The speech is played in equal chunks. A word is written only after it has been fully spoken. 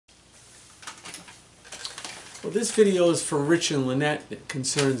Well, this video is for Rich and Lynette. It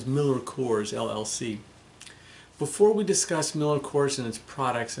concerns MillerCoors, LLC. Before we discuss MillerCoors and its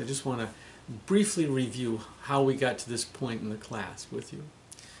products, I just want to briefly review how we got to this point in the class with you.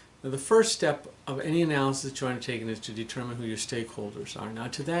 Now, the first step of any analysis that you're undertaking is to determine who your stakeholders are. Now,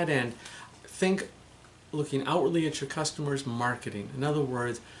 to that end, think looking outwardly at your customers' marketing. In other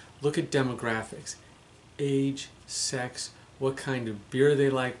words, look at demographics, age, sex, what kind of beer they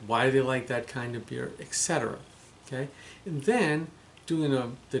like, why they like that kind of beer, etc. Okay? And then,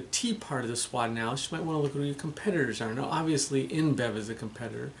 doing the T part of the SWOT analysis, you might want to look at who your competitors are. Now, obviously, InBev is a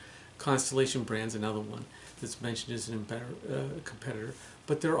competitor. Constellation Brand's another one that's mentioned as a competitor.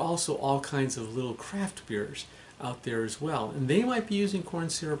 But there are also all kinds of little craft beers out there as well. And they might be using corn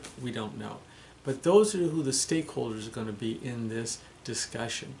syrup, we don't know. But those are who the stakeholders are going to be in this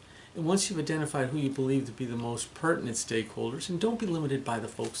discussion. And once you've identified who you believe to be the most pertinent stakeholders, and don't be limited by the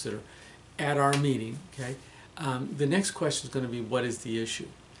folks that are at our meeting, okay? The next question is going to be, what is the issue?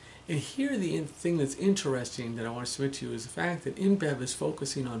 And here the thing that's interesting that I want to submit to you is the fact that InBev is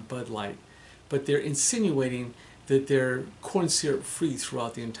focusing on Bud Light, but they're insinuating that they're corn syrup free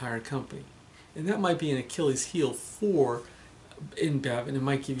throughout the entire company. And that might be an Achilles heel for InBev, and it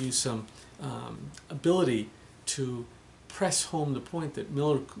might give you some ability to press home the point that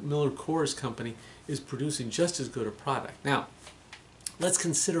MillerCoors company is producing just as good a product. Now, let's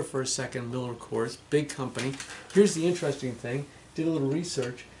consider for a second MillerCoors, big company. Here's the interesting thing. Did a little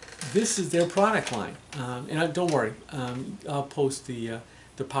research. This is their product line. And don't worry, I'll post the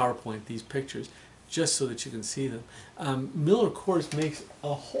PowerPoint, these pictures, just so that you can see them. MillerCoors makes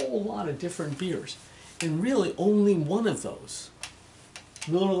a whole lot of different beers. And really only one of those,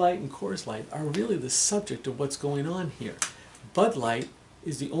 Miller Lite and Coors Light, are really the subject of what's going on here. Bud Light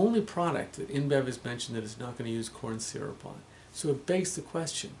is the only product that InBev has mentioned that is not going to use corn syrup on. So it begs the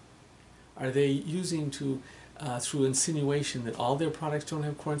question, are they using through insinuation that all their products don't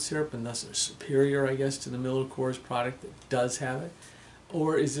have corn syrup and thus are superior, I guess, to the MillerCoors product that does have it?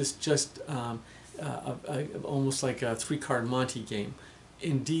 Or is this just almost like a three-card Monte game?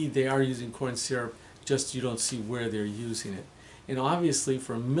 Indeed, they are using corn syrup, just you don't see where they're using it. And obviously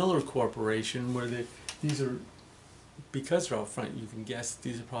for Miller Corporation, where these are, because they're out front, you can guess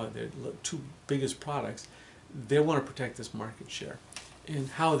these are probably their two biggest products, they want to protect this market share. And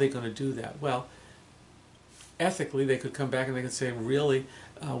how are they going to do that? Well, ethically, they could come back and they could say, really,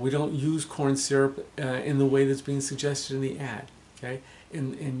 we don't use corn syrup in the way that's being suggested in the ad. Okay?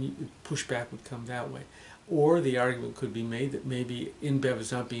 And pushback would come that way. Or the argument could be made that maybe InBev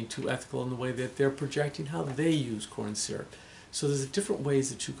is not being too ethical in the way that they're projecting how they use corn syrup. So there's different ways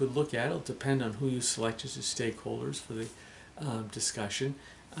that you could look at it. It'll depend on who you select as your stakeholders for the discussion.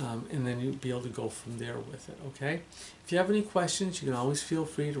 And then you'll be able to go from there with it, okay? If you have any questions, you can always feel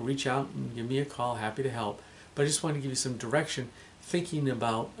free to reach out and give me a call. Happy to help. But I just wanted to give you some direction, thinking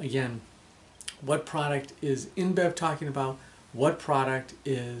about, again, what product is InBev talking about, what product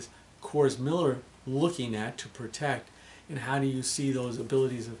is Coors Miller looking at to protect, and how do you see those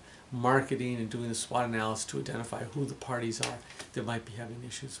abilities of marketing and doing the SWOT analysis to identify who the parties are that might be having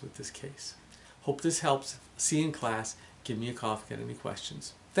issues with this case. Hope this helps. See you in class. Give me a call if you get any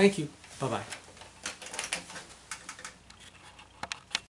questions. Thank you. Bye-bye.